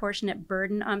disproportionate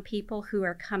burden on people who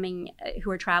are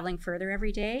traveling further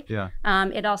every day. Yeah.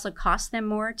 It also costs them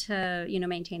more to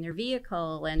maintain their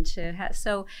vehicle and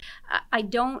so I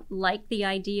don't like the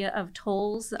idea of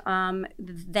tolls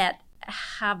that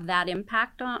have that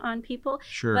impact on people.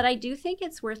 Sure. But I do think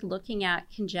it's worth looking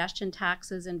at congestion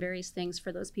taxes and various things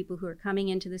for those people who are coming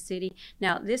into the city.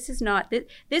 Now, this is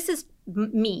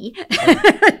me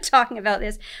talking about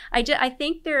this. I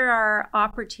think there are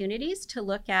opportunities to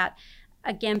look at,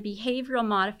 again, behavioral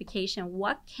modification.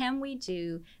 What can we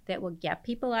do that will get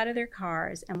people out of their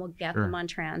cars and will get them on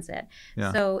transit?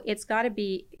 Yeah. So it's got to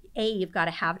be, A, you've got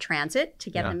to have transit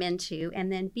to get them into,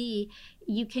 and then B,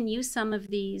 you can use some of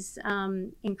these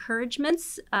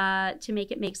encouragements to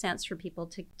make it make sense for people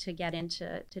to get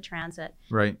into transit.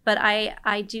 Right. But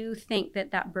I do think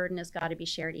that burden has got to be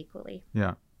shared equally.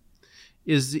 Yeah.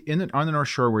 On the North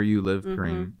Shore where you live,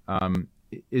 Corinne,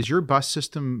 is your bus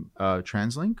system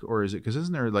TransLink, or is it, because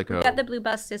isn't there like We've got the Blue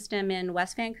Bus system in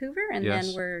West Vancouver, and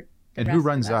then we're and who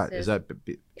runs that? Is that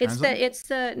it's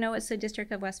the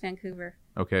District of West Vancouver.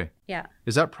 Okay. Yeah.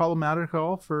 Is that problematic at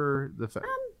all for the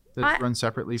that run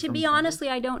separately? To be honestly,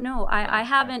 I don't know. I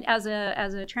haven't, as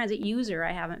a transit user,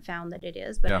 I haven't found that it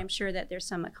is, but I'm sure that there's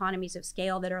some economies of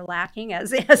scale that are lacking,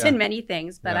 as in many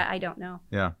things. But I don't know.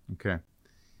 Yeah. Okay.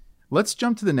 Let's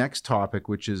jump to the next topic,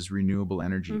 which is renewable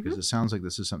energy, because it sounds like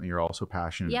this is something you're also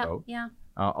passionate about. Yeah.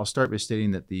 I'll start by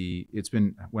stating that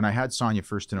when I had Sonia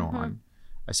Furstenau on,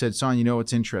 I said, Sonia,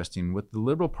 what's interesting? With the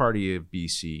Liberal Party of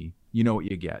BC, you know what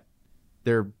you get.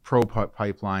 They're pro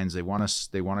pipelines. They want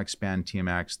to expand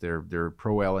TMX. They're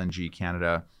pro LNG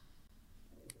Canada.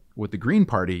 With the Green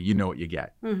Party, you know what you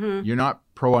get. You're not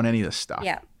pro on any of this stuff.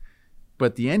 Yeah.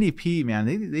 But the NDP,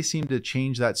 man, they seem to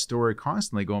change that story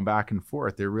constantly, going back and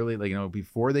forth. They're really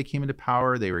before they came into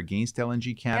power, they were against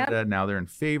LNG Canada. Yep. Now they're in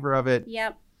favor of it.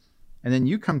 Yep. And then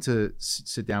you come to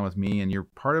sit down with me, and you're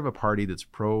part of a party that's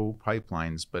pro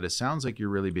pipelines, but it sounds like you're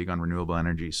really big on renewable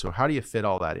energy. So how do you fit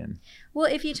all that in? Well,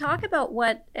 if you talk about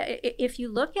if you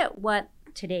look at what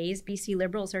today's BC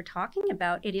Liberals are talking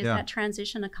about, it is that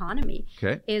transition economy.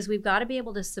 Okay. Is we've got to be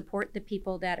able to support the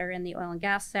people that are in the oil and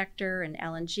gas sector and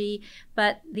LNG,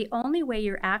 but the only way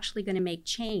you're actually going to make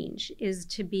change is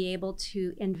to be able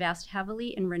to invest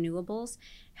heavily in renewables,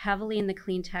 heavily in the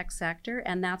clean tech sector,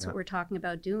 and that's what we're talking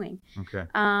about doing. Okay.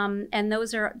 And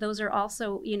those are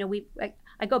also,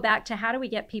 I go back to how do we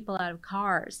get people out of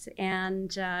cars,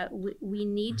 and we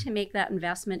need to make that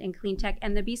investment in clean tech,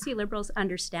 and the BC Liberals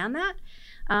understand that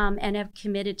and have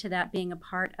committed to that being a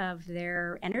part of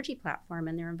their energy platform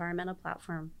and their environmental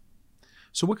platform.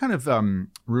 So what kind of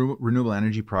renewable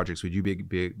energy projects would you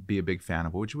be a big fan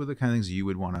of? What are the kind of things you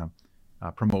would want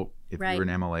to promote if you were an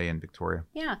MLA in Victoria?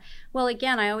 Yeah. Well,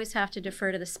 again, I always have to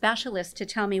defer to the specialists to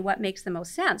tell me what makes the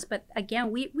most sense. But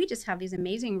again, we just have these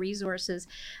amazing resources.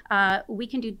 We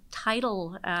can do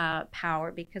tidal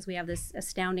power because we have this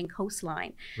astounding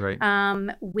coastline. Right.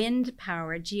 Wind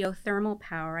power, geothermal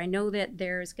power. I know that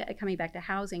there's, coming back to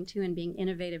housing too and being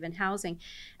innovative in housing,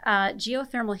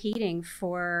 geothermal heating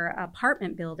for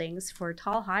apartment buildings, for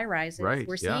tall high rises. Right.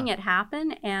 We're seeing it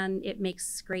happen, and it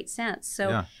makes great sense.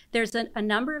 So there's a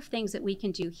number of things that we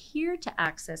can do here to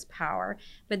access power,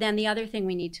 but then the other thing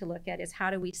we need to look at is how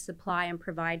do we supply and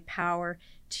provide power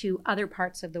to other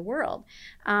parts of the world.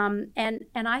 And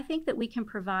I think that we can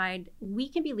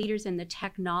be leaders in the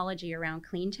technology around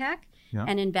clean tech,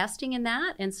 And investing in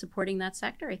that and supporting that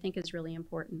sector, I think, is really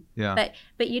important. Yeah.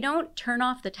 But you don't turn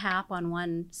off the tap on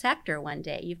one sector one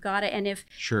day. You've got to, and if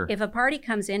a party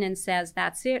comes in and says,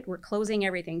 that's it, we're closing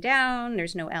everything down,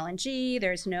 there's no LNG,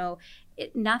 there's no,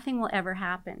 nothing will ever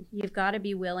happen. You've got to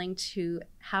be willing to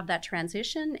have that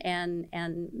transition and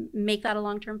make that a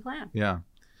long-term plan. Yeah.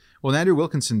 Well, Andrew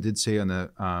Wilkinson did say on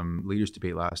the leaders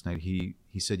debate last night, he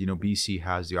said, BC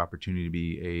has the opportunity to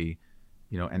be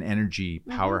an energy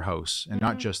powerhouse, and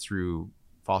not just through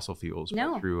fossil fuels,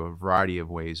 but through a variety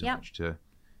of ways in which to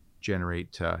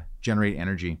generate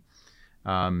energy.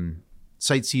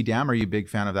 Site C Dam, are you a big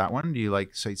fan of that one? Do you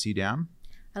like Site C Dam?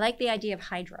 I like the idea of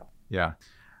hydro. Yeah.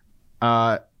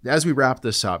 As we wrap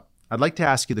this up, I'd like to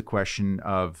ask you the question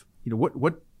of,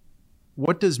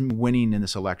 what does winning in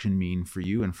this election mean for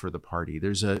you and for the party?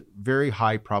 There's a very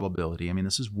high probability. I mean,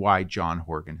 this is why John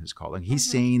Horgan has called. And he's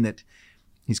saying that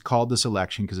he's called this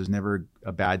election because there's never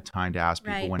a bad time to ask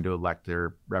people when to elect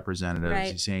their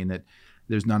representatives. He's saying that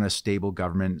there's not a stable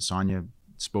government. Sonia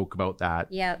spoke about that.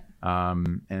 Yeah.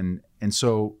 And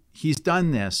so he's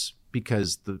done this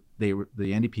because the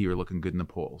NDP are looking good in the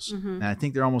polls. And I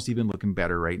think they're almost even looking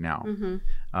better right now.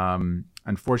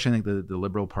 Unfortunately, I think the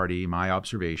Liberal Party, my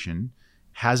observation,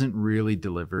 hasn't really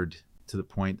delivered to the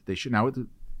point that they should. Now, the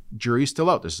jury's still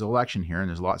out. There's an election here and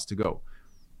there's lots to go.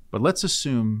 But let's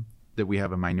assume that we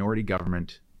have a minority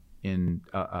government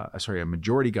a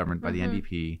majority government by the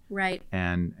NDP. Right.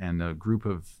 And a group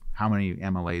of how many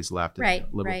MLAs left in the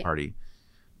Liberal Party.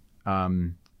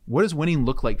 What does winning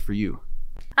look like for you?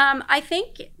 I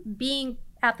think being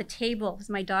at the table, because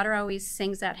my daughter always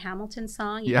sings that Hamilton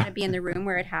song, you got to be in the room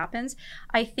where it happens.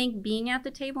 I think being at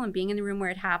the table and being in the room where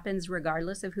it happens,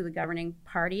 regardless of who the governing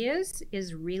party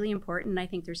is really important. I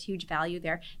think there's huge value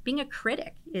there. Being a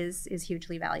critic is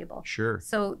hugely valuable. Sure.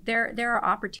 So there are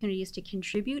opportunities to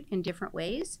contribute in different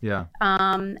ways. Yeah.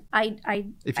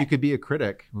 If you could be a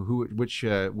critic, which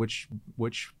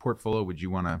portfolio would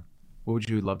you what would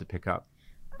you love to pick up?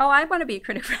 Oh, I want to be a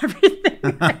critic for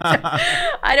everything.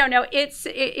 I don't know.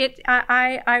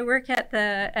 I work at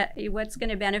the what's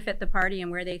going to benefit the party and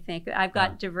where they think. I've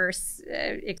got diverse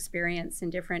experience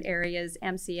in different areas,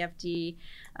 MCFD,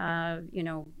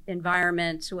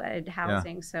 environment,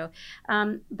 housing. So,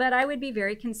 but I would be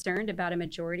very concerned about a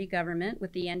majority government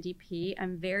with the NDP.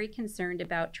 I'm very concerned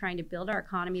about trying to build our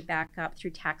economy back up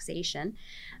through taxation.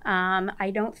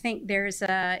 I don't think there's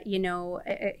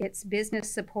it's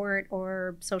business support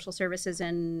or social services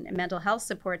and mental health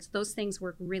supports. Those things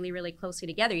work really, really closely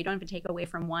together. You don't have to take away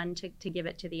from one to give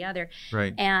it to the other.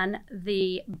 Right. And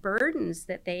the burdens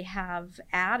that they have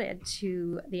added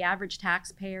to the average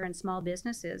taxpayer and small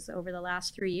businesses over the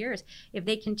last 3 years, if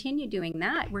they continue doing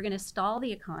that, we're going to stall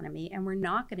the economy and we're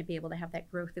not going to be able to have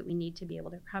that growth that we need to be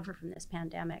able to recover from this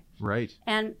pandemic. Right.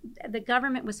 And the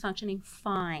government was functioning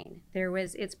fine.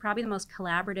 It's probably the most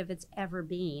collaborative it's ever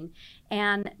been.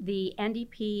 And the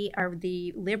NDP, or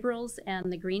the Liberals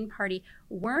and the Green Party,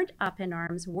 weren't up in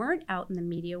arms, weren't out in the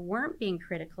media, weren't being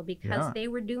critical, because they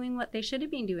were doing what they should have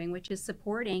been doing, which is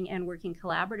supporting and working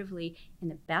collaboratively in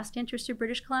the best interest of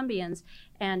British Columbians.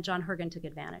 And John Horgan took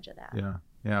advantage of that.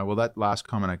 Yeah. Well, that last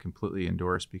comment I completely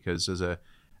endorse, because as a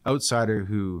outsider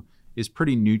who is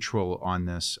pretty neutral on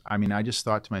this, I mean, I just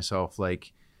thought to myself,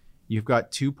 like, you've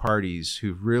got two parties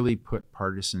who've really put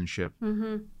partisanship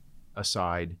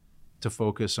aside to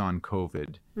focus on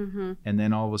COVID. And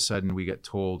then all of a sudden we get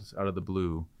told out of the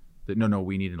blue that, no,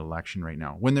 we need an election right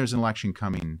now, when there's an election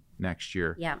coming next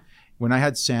year. Yeah. When I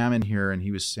had Sam in here, and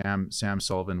he was Sam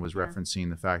Sullivan was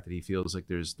referencing the fact that he feels like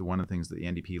there's one of the things that the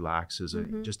NDP lacks is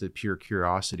just a pure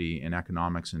curiosity in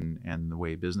economics and the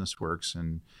way business works.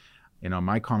 And,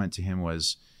 my comment to him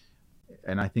was,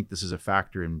 and I think this is a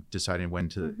factor in deciding when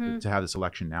to have this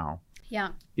election now,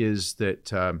 is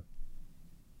that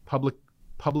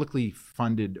publicly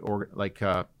funded, or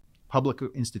public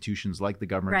institutions like the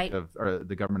government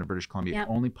the government of British Columbia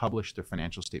only publish their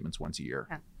financial statements once a year.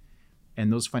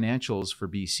 And those financials for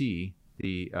BC,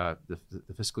 the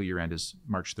fiscal year end is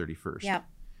March 31st.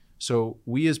 So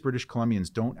we as British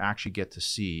Columbians don't actually get to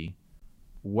see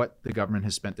what the government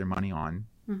has spent their money on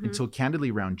until candidly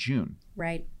around June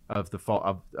of the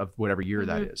fall of whatever year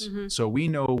that is. So we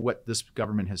know what this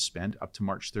government has spent up to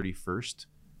March 31st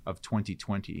of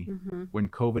 2020, when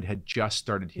COVID had just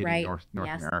started hitting North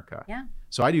America.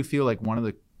 So I do feel like one of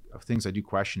the things I do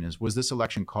question is, was this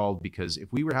election called because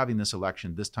if we were having this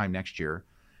election this time next year,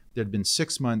 there'd been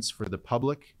 6 months for the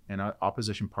public and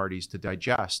opposition parties to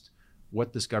digest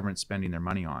what this government's spending their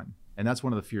money on. And that's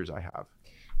one of the fears I have.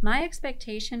 My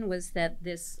expectation was that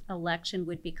this election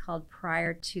would be called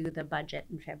prior to the budget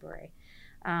in February.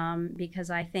 because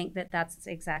I think that that's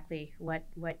exactly what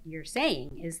you're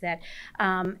saying, is that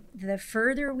the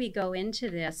further we go into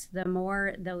this, the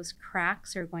more those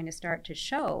cracks are going to start to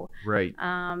show. Right.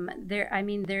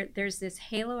 There's this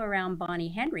halo around Bonnie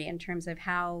Henry in terms of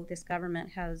how this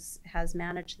government has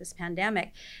managed this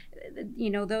pandemic.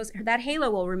 That halo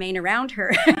will remain around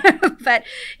her, but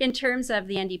in terms of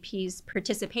the NDP's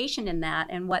participation in that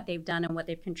and what they've done and what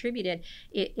they've contributed,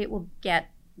 it will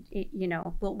get.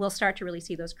 We'll start to really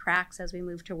see those cracks as we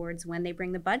move towards when they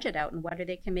bring the budget out and what are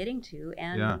they committing to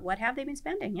and what have they been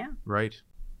spending. Yeah. Right.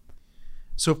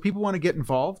 So if people want to get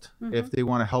involved, if they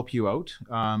want to help you out,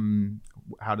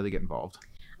 how do they get involved?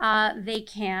 They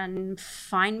can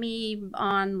find me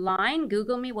online,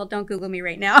 Google me. Well, don't Google me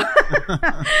right now.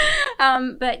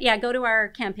 But yeah, go to our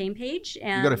campaign page.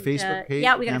 And, you got a Facebook page?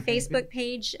 Yeah, we got a Facebook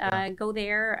page. Go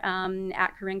there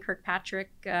at Corinne Kirkpatrick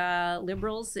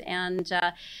Liberals, and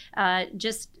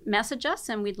just message us,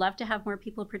 and we'd love to have more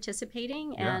people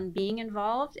participating and being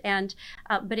involved. And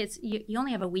but it's you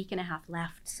only have a week and a half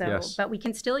left, so but we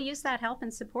can still use that help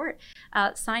and support.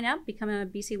 Sign up, become a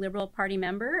BC Liberal Party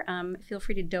member. Feel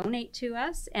free to donate to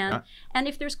us, and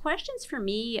if there's questions for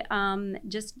me,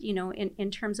 just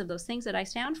in terms of those things that I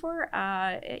stand for,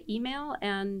 email,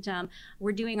 and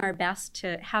we're doing our best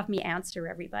to have me answer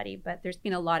everybody, but there's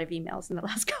been a lot of emails in the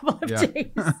last couple of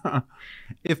days.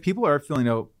 If people are filling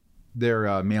out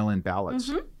their mail-in ballots,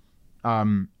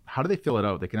 how do they fill it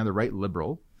out? They can either write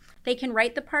Liberal. They can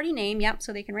write the party name,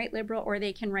 so they can write Liberal, or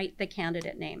they can write the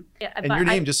candidate name. And your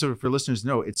name, just so for listeners to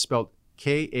know, it's spelled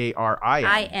Karin,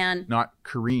 not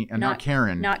Corinne, and not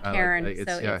Karen. Not Karen.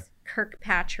 It's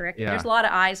Kirkpatrick. There's a lot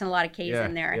of I's and a lot of K's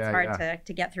in there. It's hard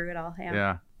to get through it all.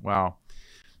 Yeah. Wow.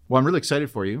 Well, I'm really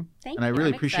excited for you. Thank you. And I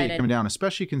really appreciate you coming down,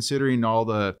 especially considering all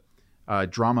the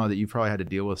drama that you've probably had to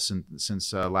deal with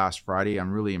since last Friday.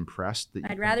 I'm really impressed that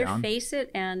I'd rather face it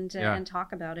and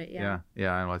talk about it. Yeah.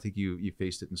 I think you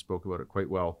faced it and spoke about it quite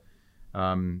well.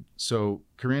 So,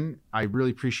 Corinne, I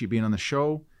really appreciate being on the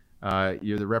show.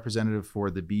 You're the representative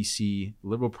for the BC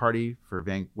Liberal Party for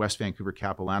West Vancouver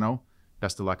Capilano.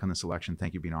 Best of luck on this election.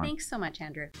 Thank you for being on. Thanks so much,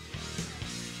 Andrew.